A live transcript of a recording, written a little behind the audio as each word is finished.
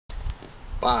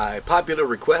By popular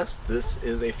request, this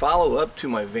is a follow-up to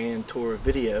my van tour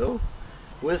video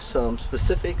with some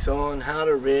specifics on how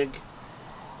to rig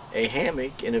a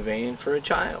hammock in a van for a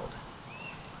child.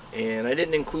 And I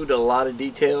didn't include a lot of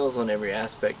details on every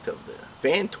aspect of the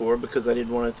van tour because I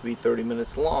didn't want it to be 30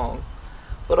 minutes long,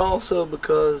 but also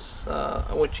because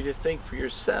I want you to think for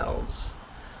yourselves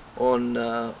on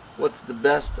what's the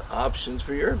best options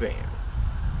for your van.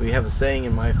 We have a saying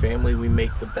in my family, we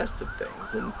make the best of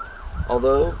things, and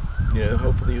although,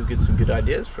 hopefully you'll get some good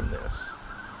ideas from this.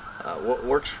 What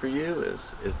works for you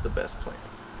is the best plan.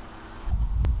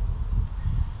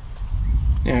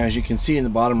 Now, as you can see in the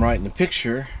bottom right in the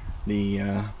picture,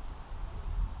 the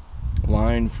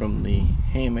line from the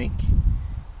hammock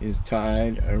is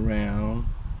tied around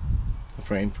the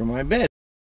frame for my bed.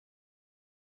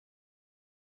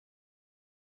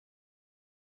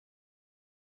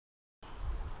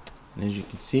 And as you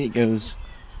can see, it goes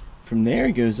from there,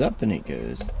 it goes up and it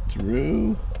goes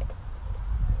through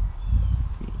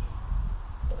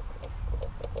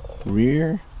the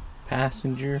rear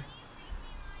passenger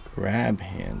grab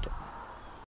handle.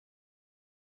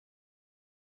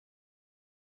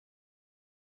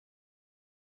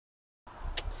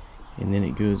 And then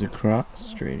it goes across,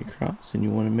 straight across, and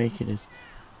you want to make it as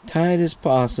tight as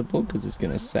possible because it's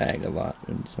going to sag a lot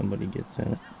when somebody gets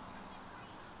in it,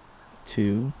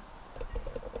 to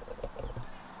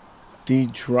the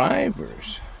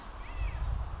driver's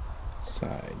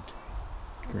side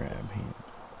grab handle.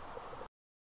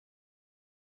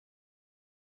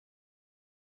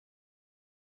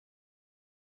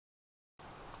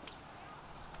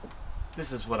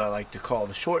 This is what I like to call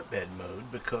the short bed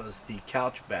mode because the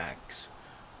couch backs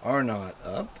are not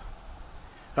up.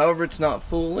 However, it's not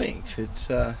full length. It's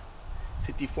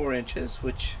 54 inches,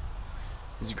 which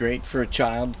is great for a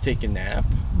child to take a nap.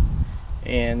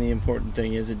 And the important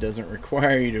thing is it doesn't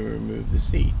require you to remove the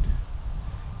seat.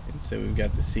 And so we've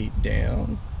got the seat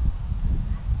down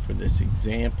for this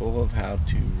example of how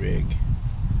to rig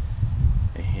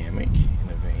a hammock in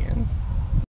a van.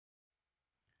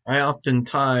 I often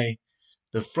tie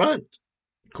the front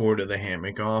cord of the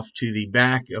hammock off to the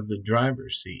back of the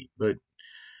driver's seat, but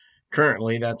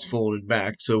currently that's folded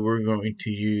back, so we're going to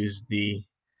use the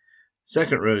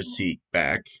second row seat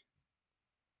back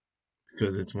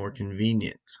because it's more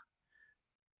convenient.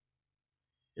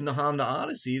 In the Honda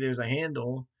Odyssey, there's a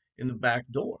handle in the back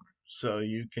door, so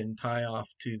you can tie off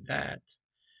to that.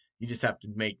 You just have to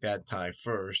make that tie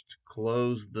first,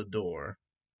 close the door,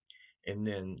 and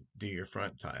then do your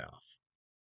front tie off.